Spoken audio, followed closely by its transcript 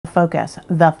focus,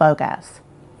 the focus,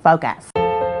 focus.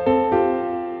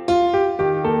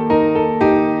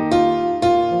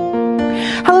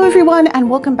 Hello everyone and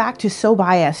welcome back to So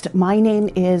Biased. My name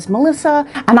is Melissa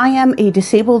and I am a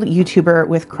disabled YouTuber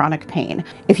with chronic pain.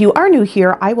 If you are new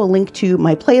here, I will link to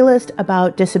my playlist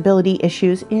about disability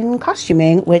issues in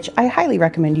costuming, which I highly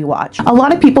recommend you watch. A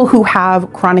lot of people who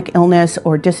have chronic illness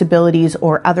or disabilities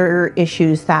or other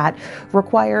issues that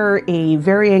require a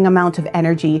varying amount of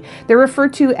energy, they're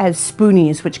referred to as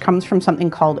Spoonies, which comes from something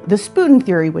called the spoon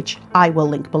theory, which I will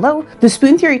link below. The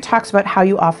spoon theory talks about how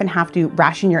you often have to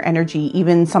ration your energy,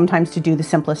 even sometimes to do the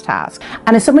simplest task.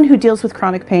 And as someone who deals with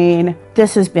chronic pain,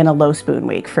 this has been a low spoon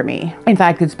week for me. In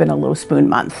fact, it's been a low spoon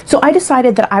month. So I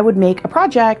decided that I would make a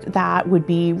project that would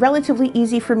be relatively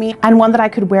easy for me and one that I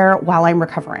could wear while I'm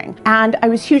recovering. And I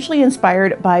was hugely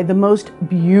inspired by the most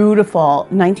beautiful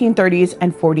 1930s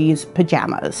and 40s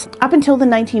pajamas. Up until the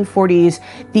 1940s,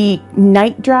 the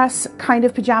night dress kind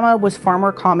of pajama was far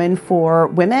more common for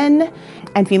women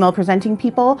and female presenting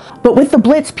people. But with the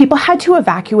Blitz, people had to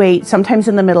evacuate sometimes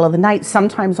in the middle of the night,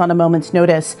 sometimes on a moment's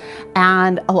notice.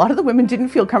 And a lot of the women didn't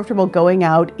feel comfortable going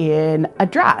out in a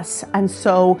dress. And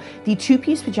so the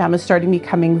two-piece pajamas started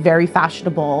becoming very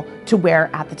fashionable to wear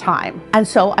at the time. And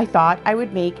so I thought I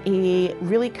would make a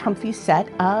really comfy set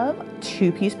of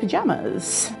two-piece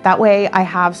pajamas. That way I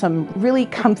have some really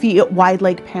comfy wide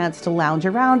leg pants to lounge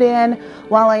around in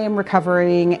while I am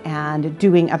recovering and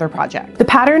doing other projects. The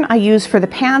pattern I use for the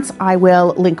pants I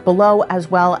will link below,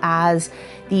 as well as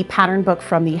the pattern book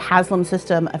from the Haslam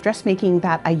system of dressmaking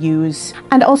that I use.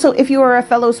 And also, if you are a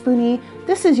fellow Spoonie,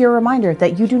 this is your reminder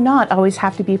that you do not always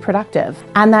have to be productive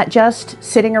and that just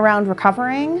sitting around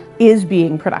recovering is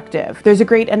being productive. There's a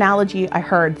great analogy I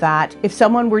heard that if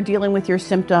someone were dealing with your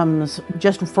symptoms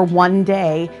just for one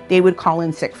day, they would call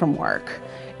in sick from work.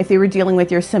 If they were dealing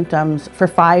with your symptoms for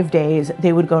 5 days,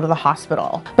 they would go to the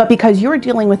hospital. But because you're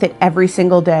dealing with it every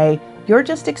single day, you're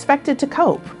just expected to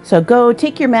cope. So go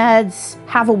take your meds,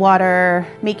 have a water,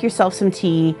 make yourself some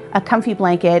tea, a comfy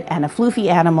blanket, and a floofy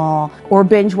animal, or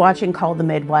binge watch and call the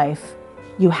midwife.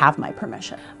 You have my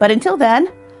permission. But until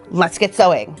then, let's get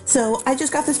sewing. So I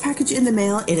just got this package in the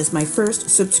mail. It is my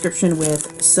first subscription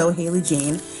with Sew Haley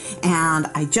Jane, and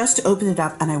I just opened it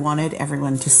up and I wanted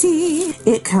everyone to see.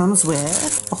 It comes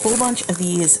with a whole bunch of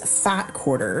these fat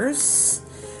quarters,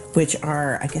 which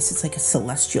are, I guess it's like a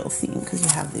celestial theme because you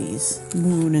have these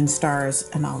moon and stars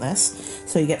and all this.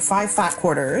 So you get 5 fat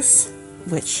quarters,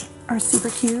 which are super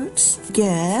cute.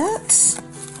 Get,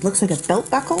 looks like a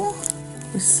belt buckle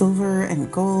with silver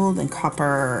and gold and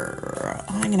copper.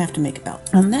 I'm gonna have to make a belt.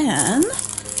 And then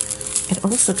it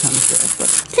also comes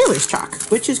with tailor's chalk,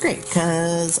 which is great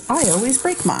because I always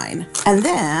break mine. And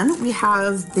then we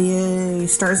have the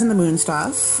stars and the moon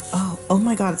stuff. Oh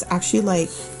my God, it's actually like,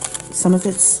 some of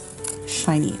it's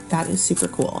shiny. That is super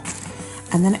cool.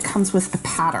 And then it comes with a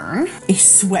pattern, a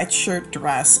sweatshirt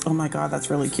dress. Oh my God, that's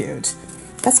really cute.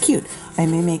 That's cute. I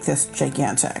may make this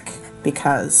gigantic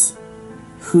because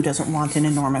who doesn't want an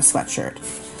enormous sweatshirt?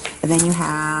 And then you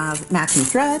have matching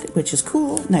thread, which is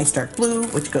cool. Nice dark blue,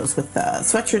 which goes with the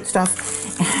sweatshirt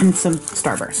stuff, and some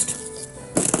starburst.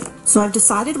 So I've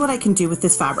decided what I can do with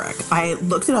this fabric. I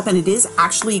looked it up and it is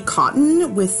actually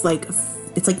cotton with like,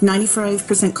 it's like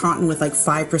 95% cotton with like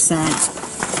 5%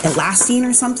 elastane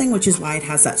or something, which is why it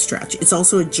has that stretch. It's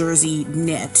also a jersey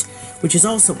knit, which is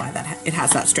also why it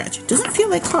has that stretch. It doesn't feel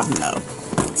like cotton though.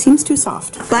 It seems too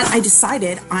soft. But I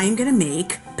decided I'm gonna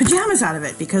make pajamas out of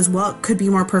it because what could be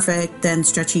more perfect than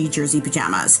stretchy jersey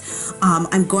pajamas?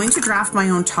 I'm going to draft my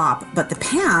own top, but the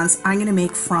pants I'm gonna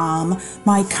make from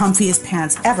my comfiest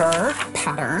pants ever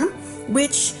pattern,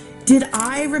 which did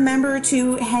I remember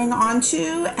to hang on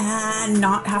to and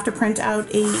not have to print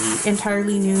out a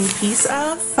entirely new piece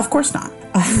of? Of course not.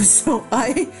 So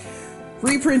I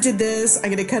reprinted this. I'm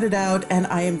going to cut it out and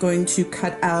I am going to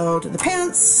cut out the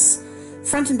pants,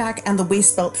 front and back, and the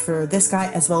waist belt for this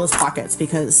guy, as well as pockets,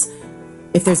 because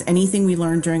if there's anything we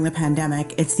learned during the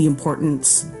pandemic, it's the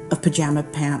importance of pajama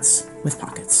pants with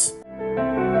pockets.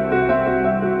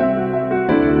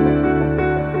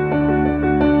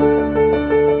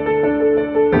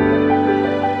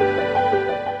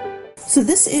 So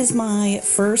this is my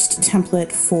first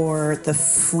template for the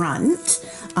front.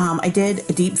 I did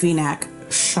a deep V-neck,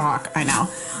 shock, I know.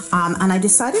 And I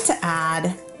decided to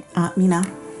add, Mina,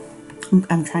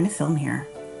 I'm trying to film here.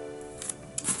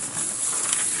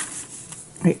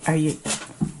 Are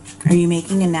you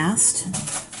making a nest?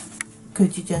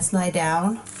 Could you just lie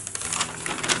down?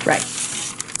 Right.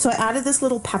 So I added this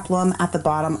little peplum at the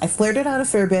bottom. I flared it out a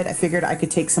fair bit. I figured I could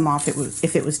take some off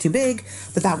if it was too big,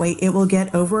 but that way it will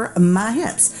get over my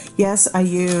hips. Yes, I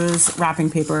use wrapping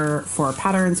paper for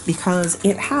patterns because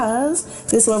it has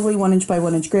this lovely 1" by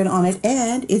 1" grid on it,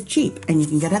 and it's cheap and you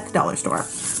can get it at the dollar store.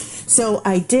 So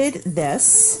I did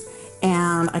this,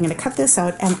 and I'm going to cut this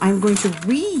out, and I'm going to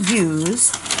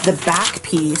reuse the back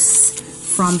piece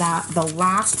from the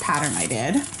last pattern I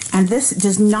did. And this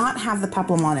does not have the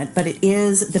peplum on it, but it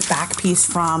is the back piece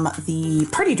from the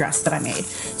party dress that I made.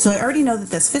 So I already know that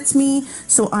this fits me,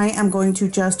 so I am going to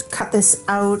just cut this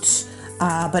out,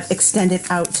 but extend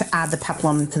it out to add the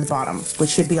peplum to the bottom, which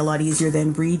should be a lot easier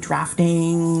than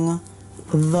redrafting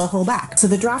the whole back. So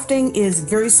the drafting is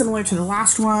very similar to the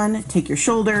last one. Take your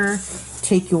shoulder,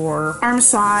 take your arm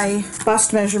side,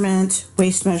 bust measurement,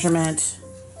 waist measurement,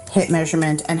 hip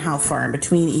measurement, and how far in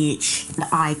between each.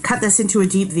 I cut this into a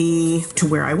deep V to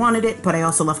where I wanted it, but I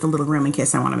also left a little room in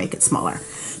case I want to make it smaller.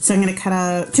 So I'm going to cut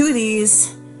out 2 of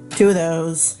these, 2 of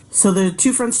those. So the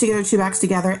 2 fronts together, 2 backs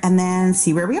together, and then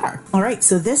see where we are. All right,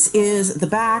 so this is the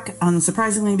back,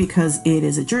 unsurprisingly, because it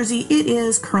is a jersey. It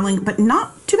is curling, but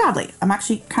not too badly. I'm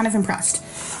actually kind of impressed.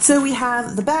 So we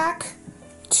have the back,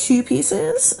 2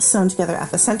 pieces sewn together at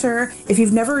the center. If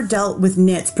you've never dealt with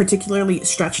knits, particularly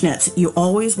stretch knits, you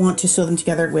always want to sew them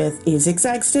together with a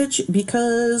zigzag stitch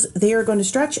because they are going to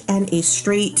stretch and a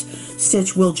straight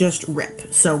stitch will just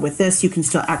rip. So with this, you can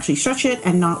still actually stretch it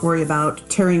and not worry about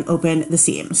tearing open the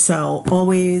seam. So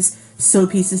always sew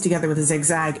pieces together with a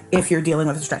zigzag if you're dealing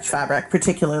with a stretch fabric,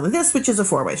 particularly this, which is a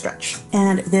 4-way stretch.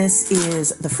 And this is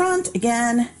the front,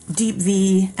 again, deep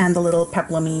V, and the little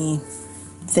peplumy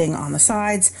thing on the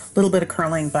sides. A little bit of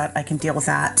curling, but I can deal with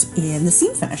that in the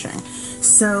seam finishing.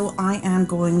 So I am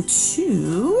going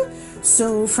to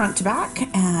sew front to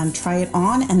back and try it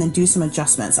on and then do some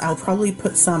adjustments. I'll probably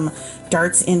put some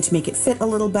darts in to make it fit a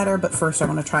little better, but first I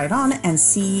want to try it on and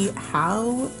see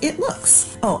how it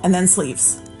looks. Oh, and then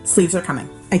sleeves. Sleeves are coming.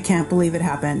 I can't believe it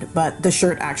happened, but the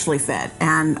shirt actually fit,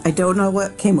 and I don't know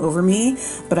what came over me,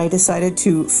 but I decided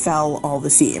to fell all the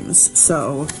seams.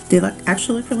 So they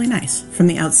actually look really nice from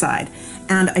the outside.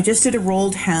 And I just did a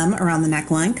rolled hem around the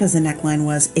neckline because the neckline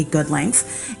was a good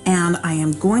length. And I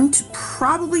am going to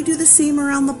probably do the same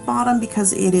around the bottom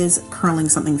because it is curling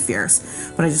something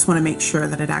fierce. But I just want to make sure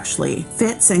that it actually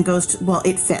fits and goes to, well,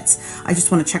 it fits. I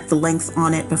just want to check the length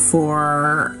on it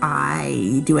before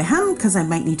I do a hem because I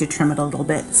might need to trim it a little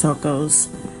bit so it goes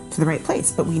to the right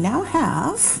place. But we now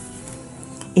have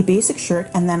a basic shirt,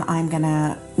 and then I'm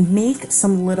gonna make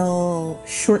some little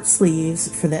short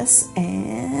sleeves for this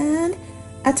and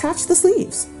attach the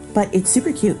sleeves. But it's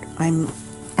super cute. And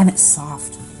it's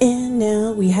soft. And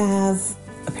now we have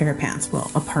a pair of pants. Well,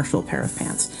 a partial pair of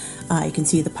pants. You can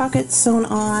see the pockets sewn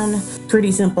on.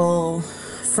 Pretty simple.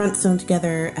 Front sewn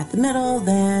together at the middle,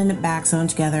 then back sewn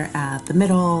together at the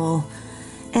middle,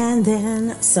 and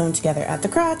then sewn together at the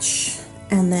crotch,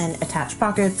 and then attach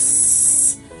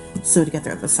pockets, sew together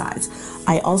at the sides.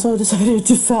 I also decided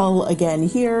to fell again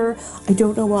here. I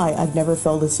don't know why. I've never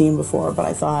felled a seam before, but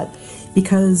I thought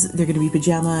because they're going to be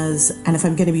pajamas, and if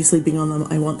I'm going to be sleeping on them,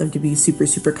 I want them to be super,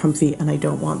 super comfy, and I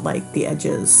don't want like the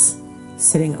edges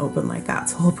sitting open like that.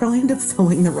 So I'll probably end up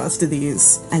felling the rest of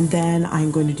these. And then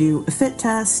I'm going to do a fit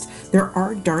test. There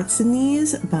are darts in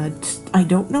these, but I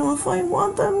don't know if I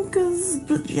want them because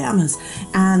pajamas.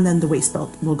 And then the waist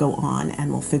belt will go on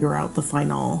and we'll figure out the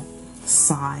final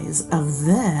size of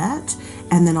that.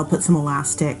 And then I'll put some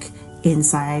elastic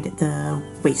inside the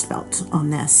waist belt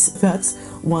on this. That's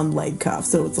one leg cuff,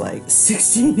 so it's like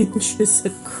 16 inches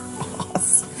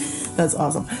across. That's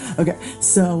awesome. Okay,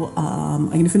 so I'm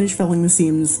gonna finish felling the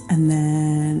seams and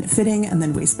then fitting and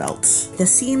then waist belt. The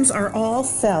seams are all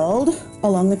felled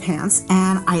along the pants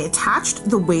and I attached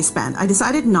the waistband. I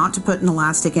decided not to put an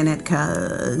elastic in it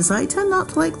because I tend not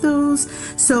to like those.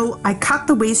 So I cut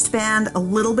the waistband a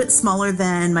little bit smaller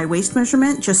than my waist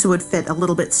measurement just so it would fit a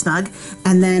little bit snug.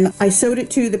 And then I sewed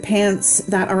it to the pants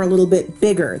that are a little bit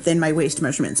bigger than my waist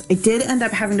measurements. I did end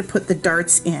up having to put the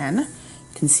darts in.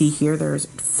 Can see here there's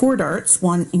 4 darts,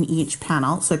 1 in each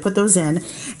panel, so I put those in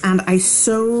and I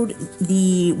sewed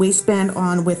the waistband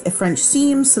on with a French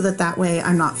seam so that way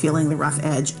I'm not feeling the rough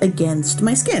edge against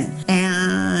my skin.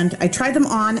 And I tried them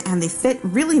on and they fit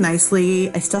really nicely.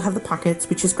 I still have the pockets,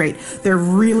 which is great. They're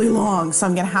really long, so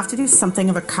I'm gonna have to do something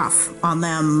of a cuff on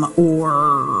them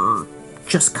or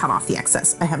just cut off the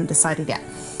excess. I haven't decided yet.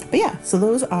 But yeah, so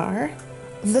those are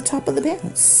the top of the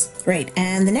pants. Right,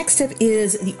 and the next step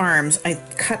is the arms. I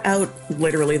cut out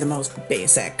literally the most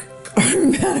basic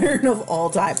pattern of all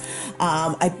time.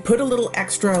 I put a little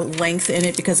extra length in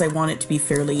it because I want it to be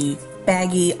fairly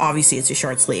baggy. Obviously it's a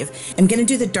short sleeve. I'm gonna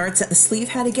do the darts at the sleeve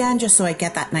head again, just so I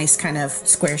get that nice kind of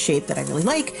square shape that I really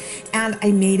like. And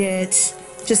I made it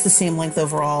just the same length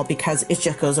overall because it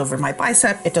just goes over my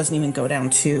bicep. It doesn't even go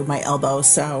down to my elbow,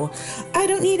 so I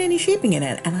don't need any shaping in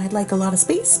it. And I'd like a lot of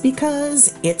space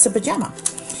because it's a pajama.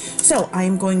 So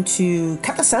I'm going to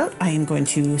cut this out, I am going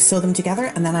to sew them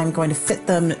together, and then I'm going to fit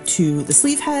them to the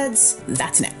sleeve heads.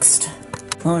 That's next.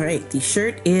 All right, the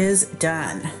shirt is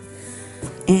done.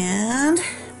 And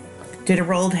did a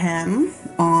rolled hem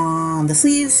on the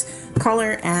sleeves,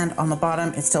 collar, and on the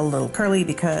bottom. It's still a little curly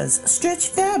because stretch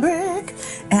fabric.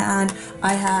 And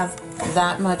I have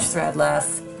that much thread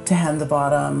left to hem the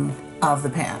bottom of the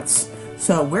pants.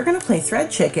 So we're gonna play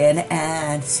thread chicken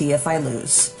and see if I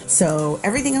lose. So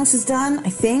everything else is done, I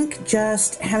think,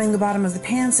 just hemming the bottom of the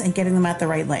pants and getting them at the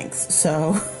right length.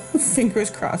 So fingers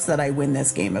crossed that I win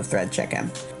this game of thread chicken.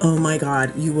 Oh my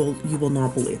God, you will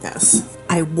not believe this.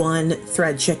 I won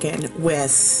thread chicken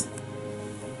with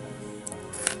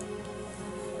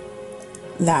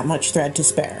that much thread to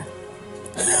spare.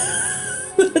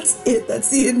 That's it. That's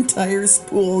the entire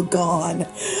spool gone.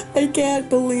 I can't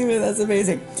believe it. That's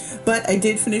amazing. But I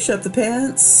did finish up the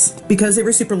pants. Because they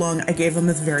were super long, I gave them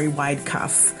this very wide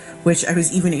cuff, which I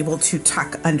was even able to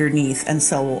tuck underneath and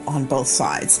sew on both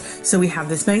sides. So we have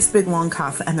this nice big long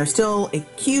cuff, and they're still a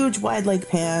huge wide leg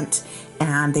pant,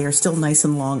 and they are still nice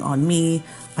and long on me.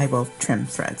 I will trim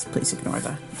threads. Please ignore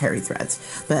the hairy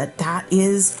threads. But that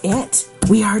is it.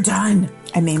 We are done.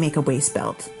 I may make a waist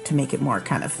belt to make it more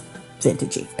kind of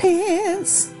vintagey.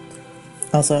 Pants.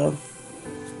 Also,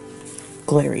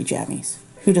 glittery jammies.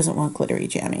 Who doesn't want glittery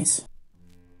jammies?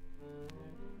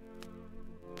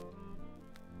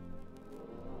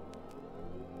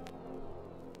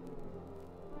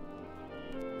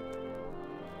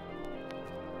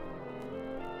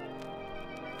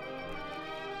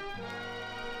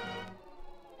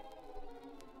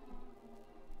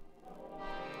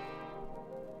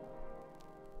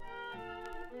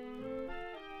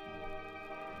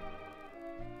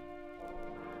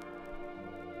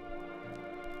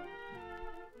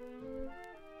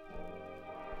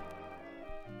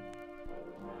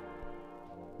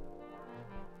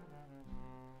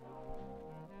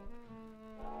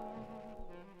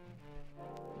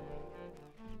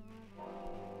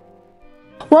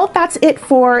 Well, that's it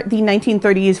for the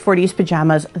 1930s, 40s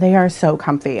pajamas. They are so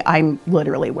comfy. I'm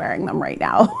literally wearing them right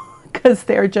now because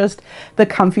they're just the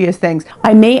comfiest things.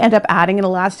 I may end up adding an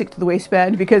elastic to the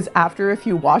waistband because after a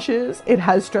few washes, it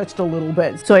has stretched a little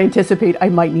bit. So I anticipate I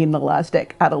might need an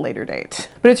elastic at a later date.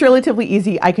 But it's relatively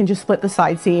easy. I can just split the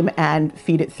side seam and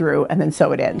feed it through and then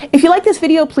sew it in. If you like this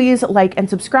video, please like and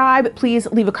subscribe. Please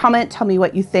leave a comment. Tell me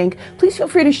what you think. Please feel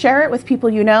free to share it with people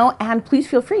you know. And please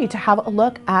feel free to have a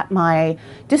look at my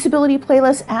disability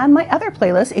playlist and my other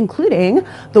playlists, including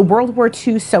the World War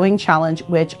II Sewing Challenge,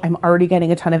 which I'm already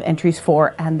getting a ton of entries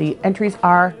for, and the entries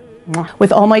are mwah.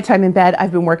 With all my time in bed,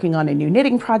 I've been working on a new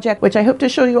knitting project, which I hope to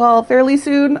show you all fairly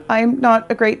soon. I'm not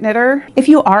a great knitter. If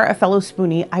you are a fellow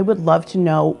Spoonie, I would love to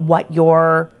know what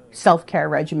your self-care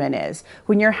regimen is.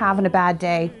 When you're having a bad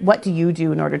day, what do you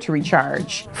do in order to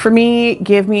recharge? For me,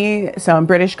 give me some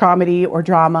British comedy or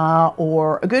drama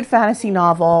or a good fantasy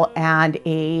novel and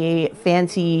a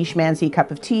fancy schmancy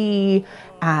cup of tea,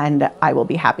 and I will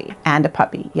be happy. And a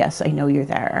puppy. Yes, I know you're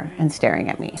there and staring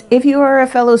at me. If you are a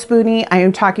fellow Spoonie, I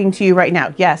am talking to you right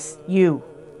now. Yes, you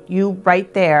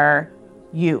right there.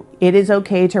 You. It is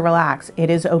okay to relax. It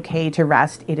is okay to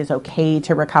rest. It is okay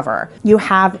to recover. You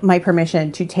have my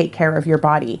permission to take care of your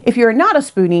body. If you're not a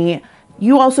Spoonie,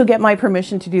 you also get my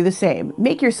permission to do the same.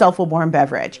 Make yourself a warm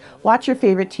beverage. Watch your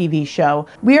favorite TV show.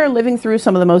 We are living through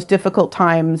some of the most difficult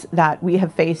times that we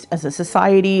have faced as a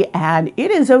society, and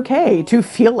it is okay to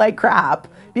feel like crap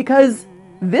because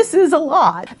this is a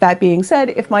lot. That being said,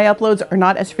 if my uploads are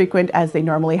not as frequent as they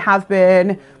normally have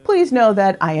been, please know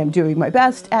that I am doing my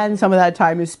best and some of that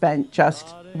time is spent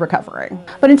just recovering.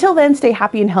 But until then, stay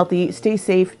happy and healthy, stay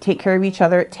safe, take care of each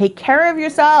other, take care of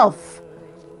yourself,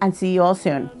 and see you all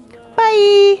soon.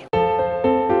 Bye!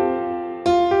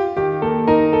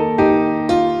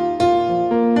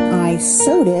 I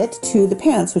sewed it to the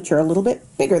pants, which are a little bit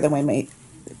bigger than my mate.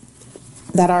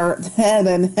 That are,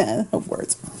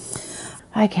 words.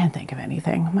 I can't think of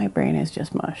anything. My brain is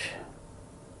just mush.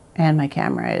 And my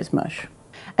camera is mush.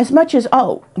 As much as,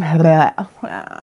 oh.